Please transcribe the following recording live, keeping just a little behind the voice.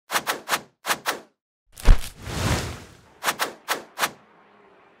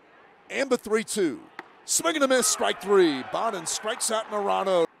And the 3-2. Swing and a miss, strike three. Bonin strikes out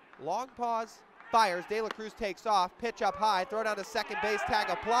Morano. Long pause, fires. De La Cruz takes off, pitch up high, throw down to second base, tag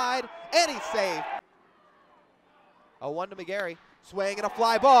applied, and he's saved. A 1 to McGarry. Swing and a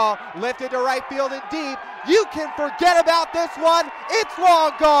fly ball, lifted to right field and deep. You can forget about this one. It's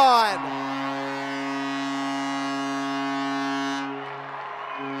long gone.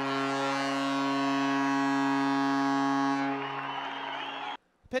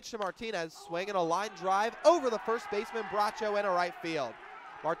 Pitch to Martinez, swinging a line drive over the first baseman Bracho into right field.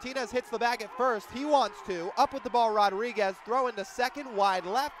 Martinez hits the bag at first. He wants to. Up with the ball, Rodriguez. Throw into second, wide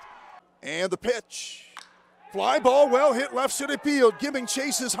left. And the pitch. Fly ball, well hit left center field. Giving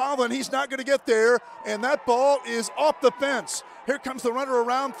chases Holland. He's not going to get there. And that ball is off the fence. Here comes the runner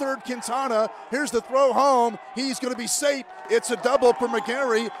around third, Quintana. Here's the throw home. He's going to be safe. It's a double for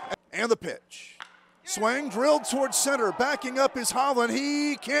McGarry. And the pitch. Swing, drilled towards center. Backing up is Holland.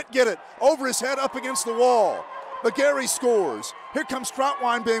 He can't get it. Over his head, up against the wall. McGarry scores. Here comes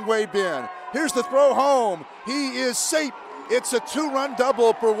Troutwine being waved in. Here's the throw home. He is safe. It's a 2-run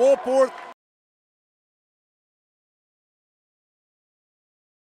double for Woolforth.